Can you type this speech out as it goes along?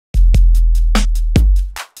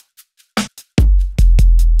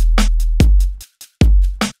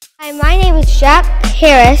Jack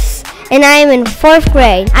Harris, and I am in 4th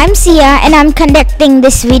grade. I'm Sia, and I'm conducting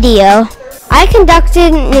this video. I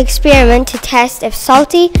conducted an experiment to test if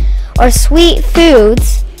salty or sweet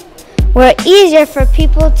foods were easier for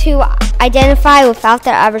people to identify without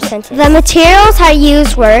their other senses. The materials I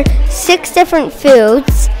used were 6 different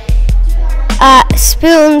foods,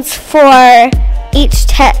 spoons for each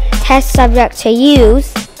test subject to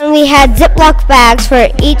use, and we had Ziploc bags for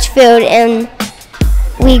each food, and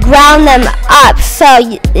we ground them up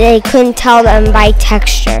so they couldn't tell them by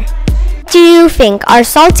texture. Do you think, are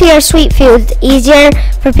salty or sweet foods easier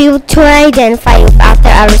for people to identify without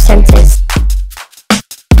their other senses?